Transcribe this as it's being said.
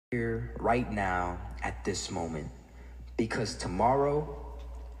here right now at this moment, because tomorrow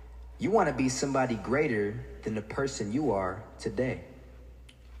you want to be somebody greater than the person you are today.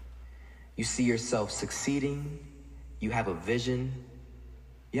 You see yourself succeeding, you have a vision,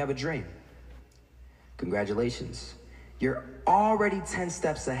 you have a dream. Congratulations. You're already 10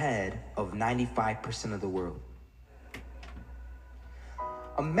 steps ahead of 95% of the world.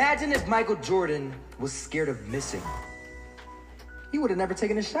 Imagine if Michael Jordan was scared of missing. He would have never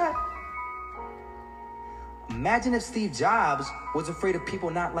taken a shot. Imagine if Steve Jobs was afraid of people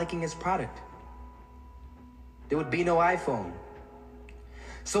not liking his product. There would be no iPhone.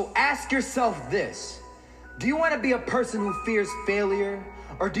 So ask yourself this: do you want to be a person who fears failure,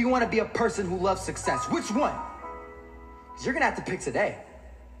 or do you want to be a person who loves success? Which one? Because you're going to have to pick today.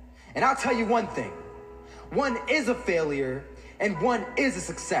 And I'll tell you one thing: one is a failure and one is a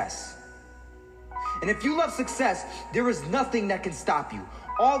success. And if you love success, there is nothing that can stop you.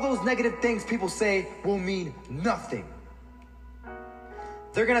 All those negative things people say will mean nothing.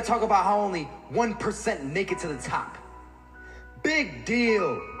 They're gonna talk about how only 1% make it to the top. Big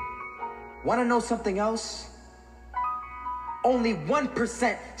deal. Wanna know something else? Only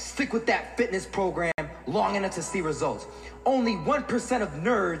 1% stick with that fitness program long enough to see results. Only 1% of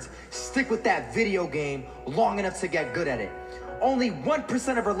nerds stick with that video game long enough to get good at it. Only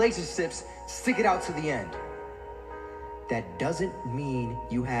 1% of relationships stick it out to the end. That doesn't mean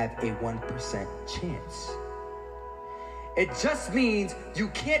you have a 1% chance. It just means you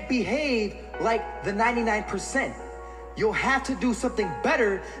can't behave like the 99%. You'll have to do something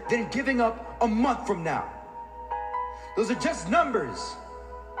better than giving up a month from now. Those are just numbers.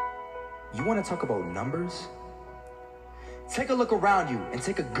 You want to talk about numbers? Take a look around you and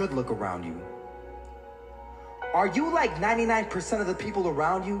take a good look around you. Are you like 99% of the people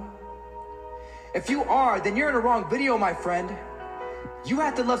around you? If you are, then you're in the wrong video, my friend. You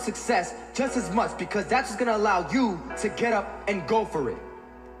have to love success just as much, because that's what's gonna allow you to get up and go for it.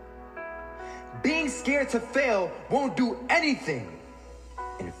 Being scared to fail won't do anything.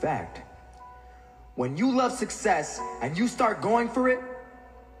 In fact, when you love success and you start going for it,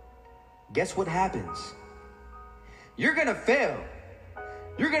 guess what happens? You're gonna fail.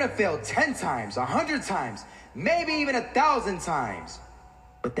 You're gonna fail 10 times, 100 times, maybe even 1,000 times.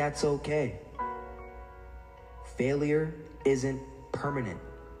 But that's okay. Failure isn't permanent.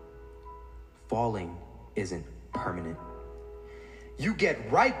 Falling isn't permanent. You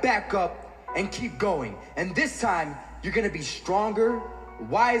get right back up and keep going. And this time, you're gonna be stronger,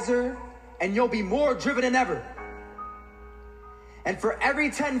 wiser, and you'll be more driven than ever. And for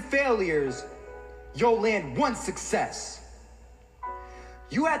every 10 failures, you'll land one success.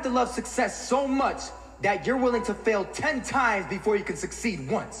 You have to love success so much that you're willing to fail 10 times before you can succeed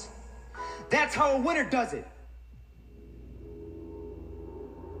once. That's how a winner does it.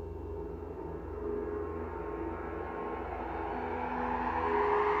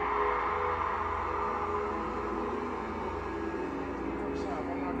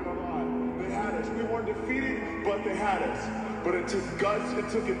 We weren't defeated, but they had us. But it took guts, it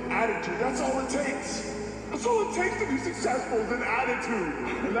took an attitude. That's all it takes. That's all it takes to be successful, is an attitude.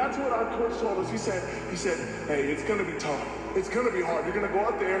 And that's what our coach told us. He said, hey, it's gonna be tough. It's gonna be hard. You're gonna go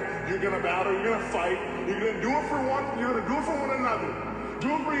out there, you're gonna battle, you're gonna fight, you're gonna do it for one, you're gonna do it for one another.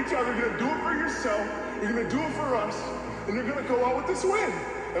 Do it for each other, you're gonna do it for yourself, you're gonna do it for us, and you're gonna go out with this win.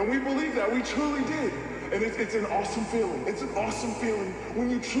 And we believe that, we truly did. And it's an awesome feeling. It's an awesome feeling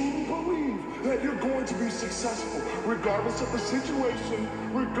when you truly believe that you're going to be successful. Regardless of the situation,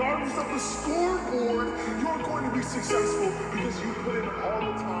 regardless of the scoreboard, you're going to be successful because you put in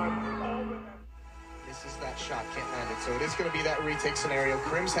all the time. This is that shot, can't land it. So it is going to be that retake scenario.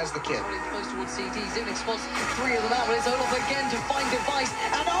 Crims has the kid. Really close towards CT's in. Spots 3 of them out, but it's Olof again to find device.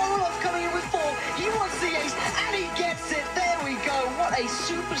 And Olof coming in with 4. He wants the ace, and he gets it. There we go. What a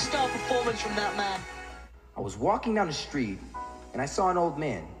superstar performance from that man. I was walking down the street and I saw an old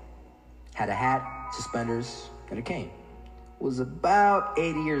man. Had a hat, suspenders, and a cane. Was about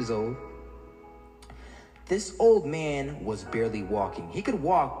 80 years old. This old man was barely walking. He could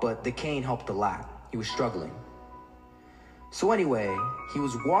walk, but the cane helped a lot. He was struggling. So anyway, he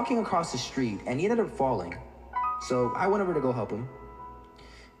was walking across the street and he ended up falling. So I went over to go help him.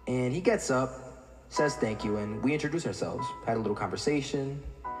 And he gets up, says thank you, and we introduced ourselves. Had a little conversation.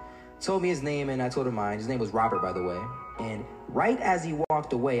 Told me his name and I told him mine. His name was Robert, by the way. And right as he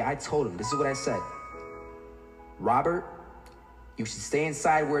walked away, I told him, this is what I said: Robert, you should stay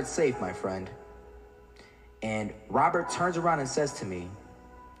inside where it's safe, my friend. And Robert turns around and says to me,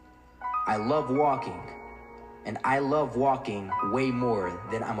 I love walking, and I love walking way more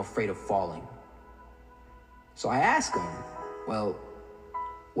than I'm afraid of falling. So I asked him, well,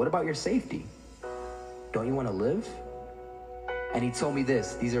 what about your safety? Don't you want to live? And he told me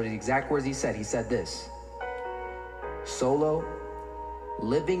this. These are the exact words he said. He said this: Solo,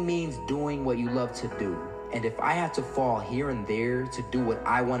 living means doing what you love to do. And if I have to fall here and there to do what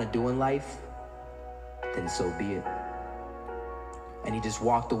I want to do in life, then so be it. And he just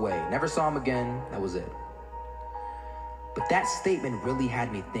walked away. Never saw him again. That was it. But that statement really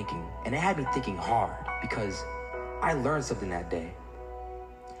had me thinking, and it had me thinking hard, because I learned something that day.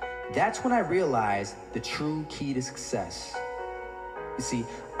 That's when I realized the true key to success. You see,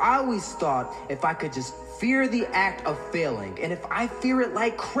 I always thought if I could just fear the act of failing, and if I fear it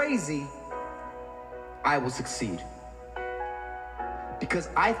like crazy, I will succeed. Because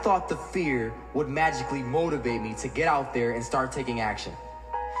I thought the fear would magically motivate me to get out there and start taking action.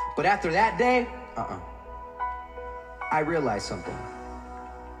 But after that day, I realized something.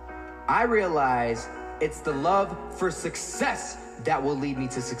 I realized it's the love for success that will lead me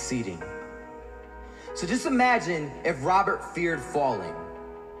to succeeding. So just imagine if Robert feared falling.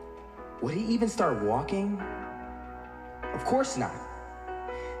 Would he even start walking? Of course not.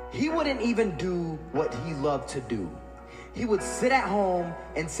 He wouldn't even do what he loved to do. He would sit at home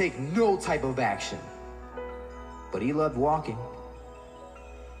and take no type of action. But he loved walking.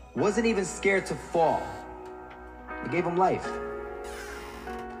 Wasn't even scared to fall. It gave him life.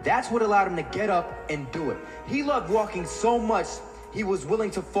 That's what allowed him to get up and do it. He loved walking so much, he was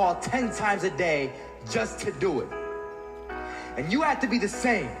willing to fall 10 times a day just to do it. And you have to be the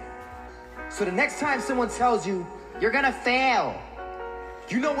same. So the next time someone tells you, you're gonna fail,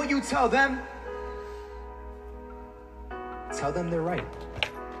 you know what you tell them? Tell them they're right.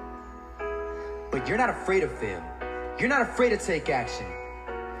 But you're not afraid to fail. You're not afraid to take action.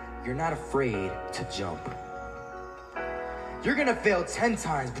 You're not afraid to jump. You're gonna fail 10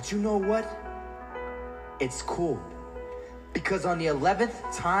 times, but you know what? It's cool. Because on the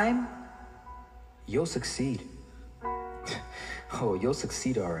 11th time, you'll succeed. Oh, you'll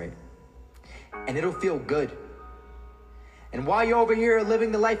succeed, all right. And it'll feel good. And while you're over here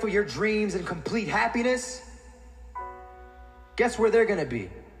living the life of your dreams and complete happiness, guess where they're gonna be?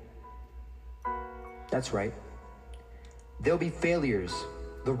 That's right. They'll be failures,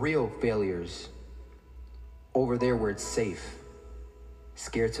 the real failures. Over there where it's safe,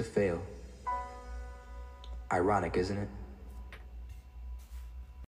 scared to fail. Ironic, isn't it?